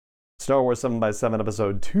Star Wars 7x7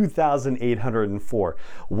 episode 2804.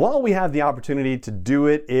 While we have the opportunity to do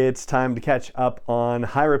it, it's time to catch up on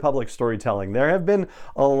High Republic storytelling. There have been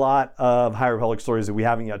a lot of High Republic stories that we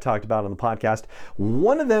haven't yet talked about on the podcast.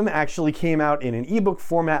 One of them actually came out in an ebook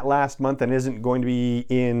format last month and isn't going to be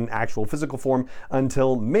in actual physical form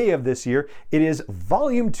until May of this year. It is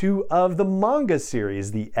Volume 2 of the manga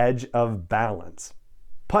series, The Edge of Balance.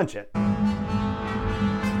 Punch it.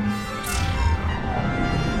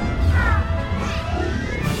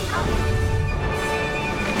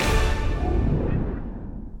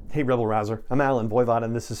 Hey Rebel Rouser, I'm Alan Voivod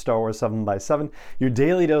and this is Star Wars 7x7, your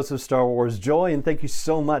daily dose of Star Wars joy, and thank you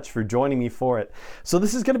so much for joining me for it. So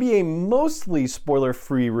this is going to be a mostly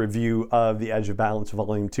spoiler-free review of The Edge of Balance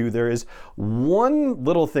Volume 2. There is one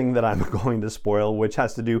little thing that I'm going to spoil, which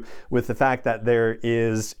has to do with the fact that there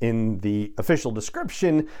is, in the official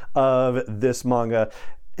description of this manga,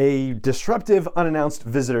 a disruptive, unannounced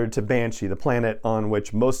visitor to Banshee, the planet on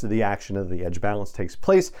which most of the action of the Edge of Balance takes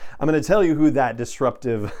place. I'm going to tell you who that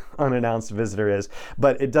disruptive, unannounced visitor is,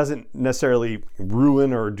 but it doesn't necessarily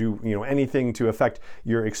ruin or do anything to affect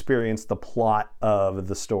your experience, the plot of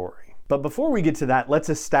the story. But before we get to that, let's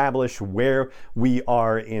establish where we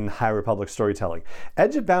are in High Republic storytelling.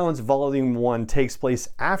 Edge of Balance Volume 1 takes place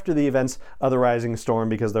after the events of the Rising Storm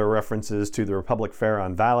because there are references to the Republic Fair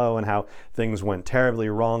on Valo and how things went terribly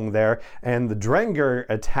wrong there, and the Drengir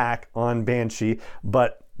attack on Banshee,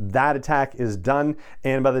 but that attack is done,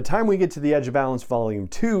 and by the time we get to The Edge of Balance Volume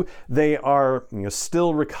 2, they are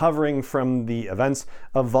still recovering from the events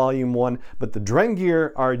of Volume 1, but the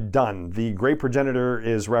Drengir are done. The Great Progenitor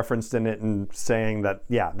is referenced in it and saying that,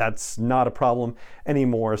 yeah, that's not a problem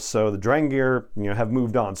anymore, so the Drengir have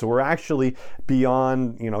moved on. So we're actually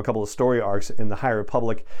beyond a couple of story arcs in the High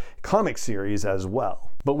Republic comic series as well.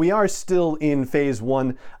 But we are still in Phase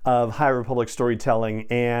 1 of High Republic storytelling,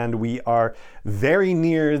 and we are very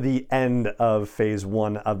near the end of Phase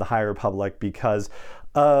 1 of the High Republic because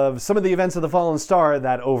of some of the events of the Fallen Star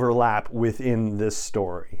that overlap within this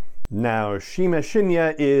story. Now, Shima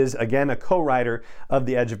Shinya is again a co-writer of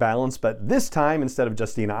The Edge of Balance, but this time, instead of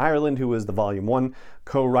Justina Ireland, who was the Volume 1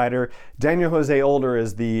 co-writer, Daniel Jose Older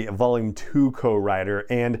is the Volume 2 co-writer,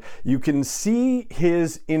 and you can see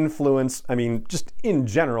his influence, just in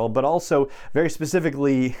general, but also very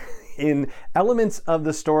specifically in elements of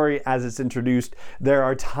the story as it's introduced. There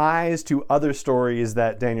are ties to other stories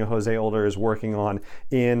that Daniel Jose Older is working on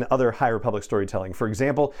in other High Republic storytelling. For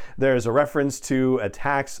example, there's a reference to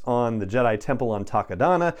attacks on the Jedi Temple on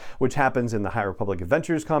Takodana, which happens in the High Republic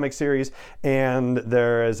Adventures comic series, and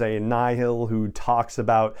there is a Nihil who talks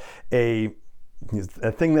about a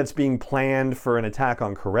thing that's being planned for an attack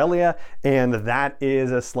on Corellia, and that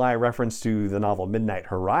is a sly reference to the novel Midnight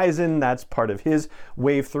Horizon. That's part of his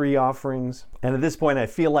Wave 3 offerings. And at this point, I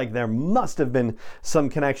feel like there must have been some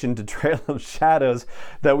connection to Trail of Shadows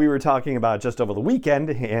that we were talking about just over the weekend,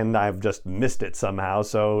 and I've just missed it somehow.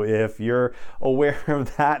 So if you're aware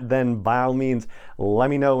of that, then by all means, let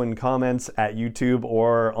me know in comments at YouTube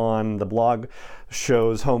or on the blog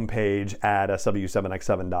show's homepage at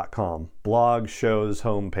sw7x7.com. Blog show's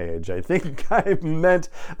homepage. I think I meant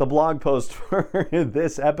the blog post for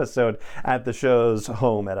this episode at the show's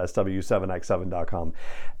home at sw7x7.com.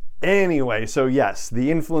 Anyway, so yes,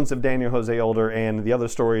 the influence of Daniel Jose Older and the other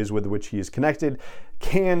stories with which he is connected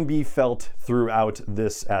can be felt throughout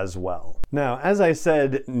this as well. Now, as I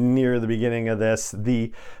said near the beginning of this,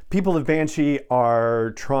 the people of Banshee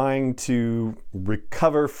are trying to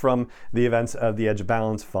recover from the events of The Edge of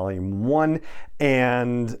Balance Volume 1,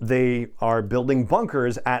 and they are building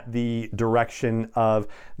bunkers at the direction of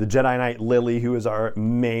the Jedi Knight Lily, who is our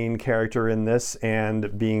main character in this,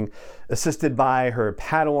 and being assisted by her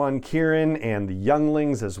Padawan Kieran and the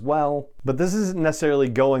younglings as well. But this isn't necessarily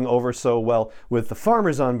going over so well with the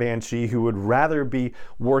farmers on Banshee, who would rather be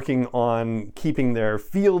working on keeping their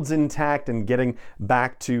fields intact and getting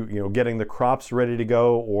back to, getting the crops ready to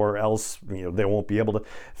go, or else, they won't be able to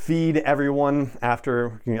feed everyone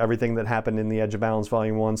after everything that happened in The Edge of Balance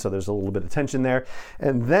Volume 1, so there's a little bit of tension there.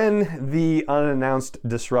 And then the unannounced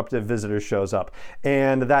disruptive visitor shows up.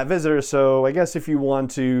 And that visitor, so I guess if you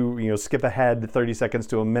want to, skip ahead 30 seconds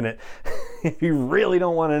to a minute, if you really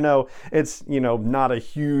don't want to know, it's, not a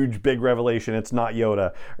huge, big revelation. It's not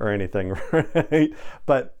Yoda or anything, right?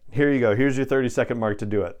 But here you go. Here's your 30-second mark to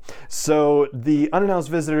do it. So the unannounced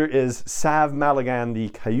visitor is Sav Maligan, the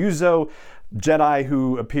Kyuzo Jedi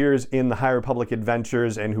who appears in the High Republic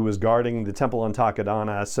Adventures and who was guarding the temple on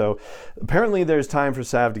Takodana. So apparently there's time for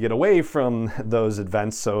Sav to get away from those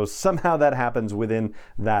events. So somehow that happens within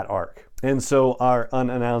that arc. And so our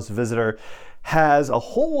unannounced visitor has a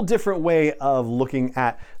whole different way of looking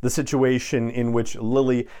at the situation in which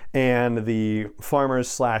Lily and the farmers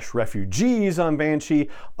slash refugees on Banshee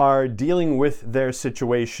are dealing with their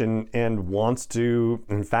situation, and wants to,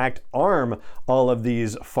 in fact, arm all of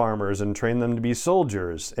these farmers and train them to be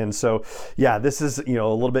soldiers. And so, yeah, this is, a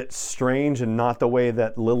little bit strange and not the way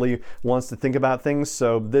that Lily wants to think about things.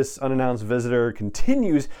 So this unannounced visitor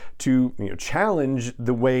continues to, challenge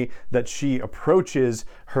the way that she approaches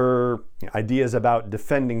her ideas about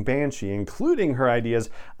defending Banshee, including her ideas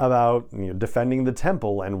about defending the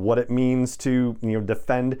temple and what it means to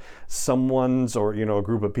defend someone's or a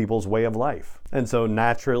group of people's way of life. And so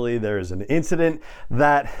naturally there's an incident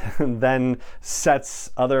that then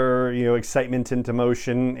sets other excitement into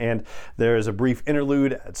motion, and there's a brief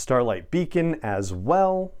interlude at Starlight Beacon as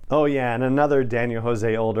well. Oh yeah, and another Daniel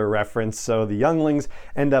Jose Older reference. So the younglings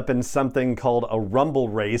end up in something called a rumble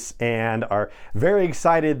race and are very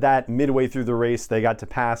excited that midway through the race they got to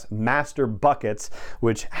pass Master Buckets,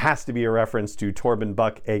 which has to be a reference to Torben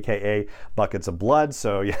Buck, aka Buckets of Blood.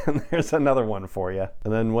 So yeah, there's another one for you.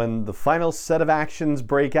 And then when the final set of actions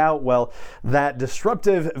break out, well, that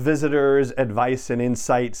disruptive visitor's advice and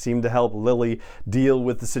insight seem to help Lily deal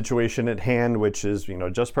with the situation at hand, which is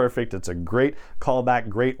just perfect. It's a great callback,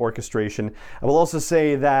 great orchestration. I will also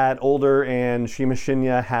say that Older and Shima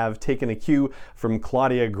Shinya have taken a cue from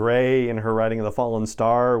Claudia Gray in her writing of The Fallen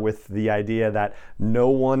Star, with the idea that no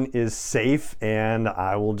one is safe, and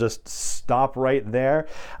I will just stop right there.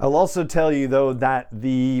 I'll also tell you though that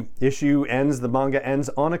the manga ends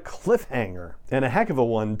on a cliffhanger, and a heck of a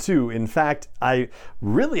one too. In fact, I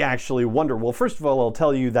really actually wonder, well, first of all, I'll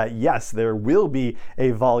tell you that yes, there will be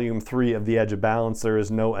a volume 3 of The Edge of Balance. There is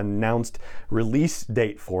no announced release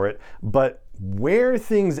date for it, but where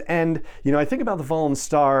things end, I think about The Fallen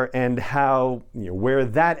Star and how, where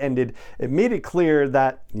that ended, it made it clear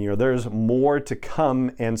that, there's more to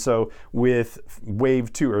come. And so with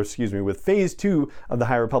with phase 2 of the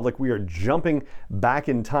High Republic, we are jumping back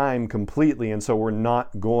in time completely. And so we're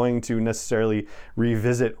not going to necessarily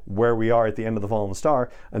revisit where we are at the end of The Fallen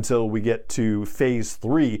Star until we get to phase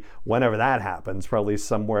 3, whenever that happens, probably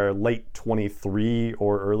somewhere late 23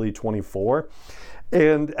 or early 24.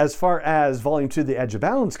 And as far as Volume 2 of The Edge of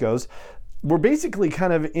Balance goes, we're basically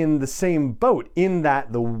kind of in the same boat, in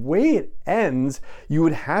that the way it ends, you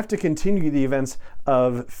would have to continue the events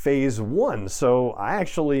of phase 1. So I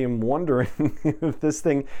actually am wondering if this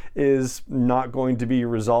thing is not going to be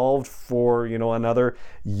resolved for, another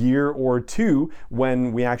year or two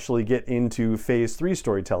when we actually get into phase 3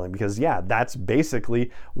 storytelling, because yeah, that's basically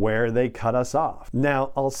where they cut us off.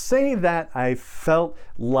 Now, I'll say that I felt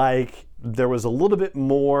like there was a little bit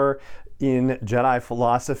more in Jedi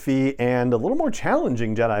philosophy, and a little more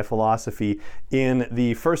challenging Jedi philosophy in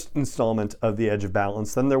the first installment of The Edge of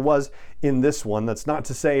Balance than there was in this one. That's not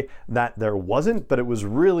to say that there wasn't, but it was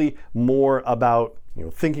really more about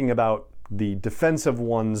thinking about the defense of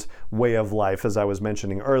one's way of life, as I was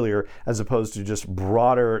mentioning earlier, as opposed to just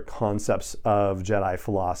broader concepts of Jedi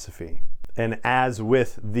philosophy. And as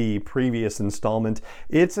with the previous installment,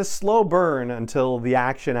 it's a slow burn until the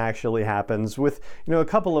action actually happens, with a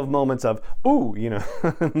couple of moments of ooh,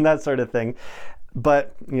 that sort of thing.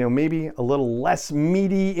 But maybe a little less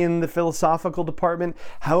meaty in the philosophical department.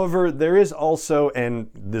 However, there is also, and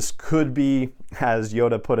this could be, as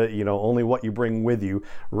Yoda put it, only what you bring with you,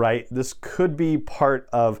 right? This could be part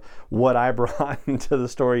of what I brought into the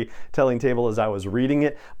storytelling table as I was reading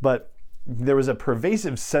it, but there was a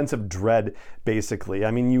pervasive sense of dread, basically.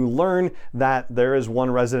 I mean, you learn that there is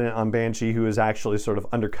one resident on Banshee who is actually sort of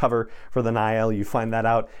undercover for the Nihil. You find that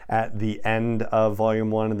out at the end of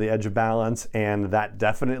Volume 1 of The Edge of Balance, and that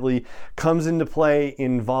definitely comes into play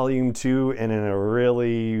in Volume 2 and in a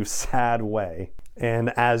really sad way. And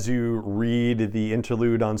as you read the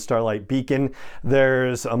interlude on Starlight Beacon,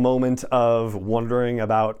 there's a moment of wondering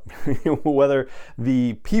about whether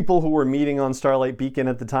the people who were meeting on Starlight Beacon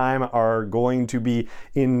at the time are going to be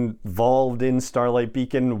involved in Starlight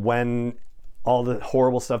Beacon when all the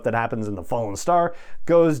horrible stuff that happens in The Fallen Star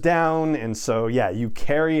goes down. And so, yeah, you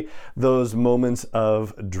carry those moments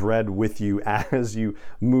of dread with you as you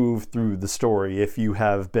move through the story, if you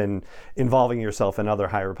have been involving yourself in other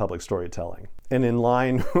High Republic storytelling. And in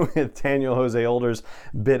line with Daniel Jose Older's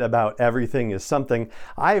bit about everything is something,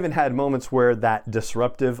 I even had moments where that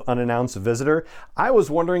disruptive, unannounced visitor, I was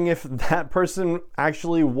wondering if that person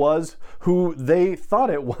actually was who they thought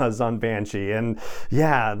it was on Banshee. And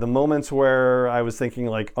yeah, the moments where I was thinking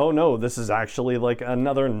like, oh no, this is actually like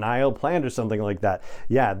another Nihil plant or something like that.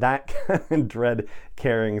 Yeah, that kind of dread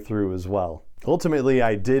carrying through as well. Ultimately,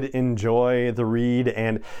 I did enjoy the read,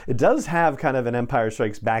 and it does have kind of an Empire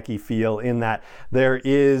Strikes Back-y feel in that there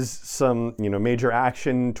is some, major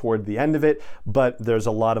action toward the end of it, but there's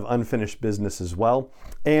a lot of unfinished business as well.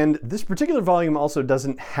 And this particular volume also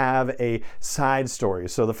doesn't have a side story.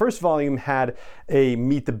 So the first volume had a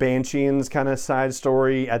Meet the Banshees kind of side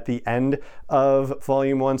story at the end of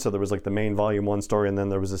volume 1. So there was like the main volume 1 story, and then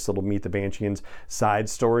there was this little Meet the Banshees side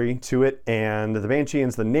story to it. And the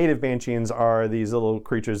Banshees, the native Banshees, are these little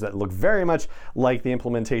creatures that look very much like the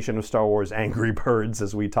implementation of Star Wars Angry Birds,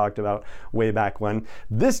 as we talked about way back when.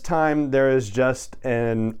 This time there is just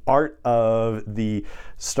an art of the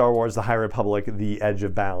Star Wars The High Republic, The Edge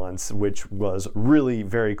of Balance, which was really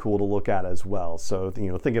very cool to look at as well. So,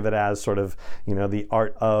 think of it as sort of, the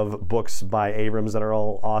art of books by Abrams that are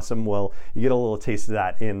all awesome. Well, you get a little taste of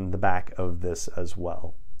that in the back of this as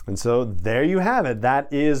well. And so there you have it.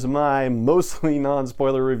 That is my mostly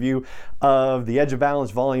non-spoiler review of The Edge of Balance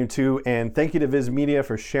Volume 2. And thank you to Viz Media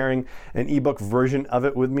for sharing an ebook version of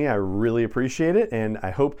it with me. I really appreciate it, and I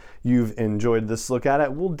hope you've enjoyed this look at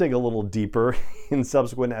it. We'll dig a little deeper in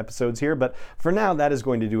subsequent episodes here, but for now, that is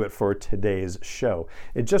going to do it for today's show.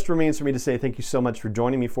 It just remains for me to say thank you so much for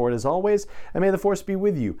joining me for it as always, and may the Force be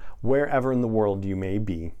with you wherever in the world you may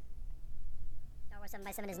be.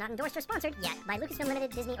 7x7 is not endorsed or sponsored yet by Lucasfilm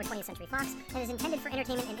Limited, Disney, or 20th Century Fox, and is intended for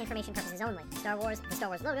entertainment and information purposes only. Star Wars, the Star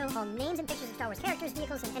Wars logo, all names and pictures of Star Wars characters,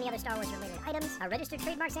 vehicles, and any other Star Wars-related items are registered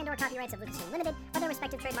trademarks and/or copyrights of Lucasfilm Limited, or their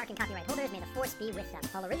respective trademark and copyright holders. May the Force be with them.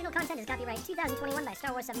 All original content is copyright 2021 by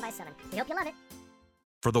Star Wars 7x7. We hope you love it.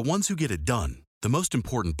 For the ones who get it done, the most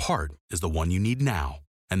important part is the one you need now.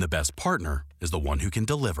 And the best partner is the one who can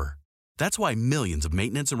deliver. That's why millions of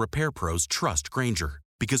maintenance and repair pros trust Grainger.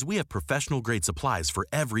 Because we have professional-grade supplies for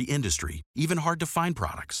every industry, even hard-to-find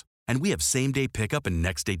products. And we have same-day pickup and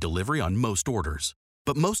next-day delivery on most orders.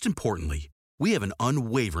 But most importantly, we have an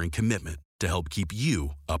unwavering commitment to help keep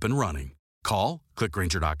you up and running. Call, click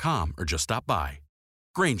Grainger.com, or just stop by.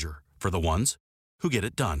 Grainger, for the ones who get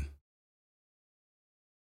it done.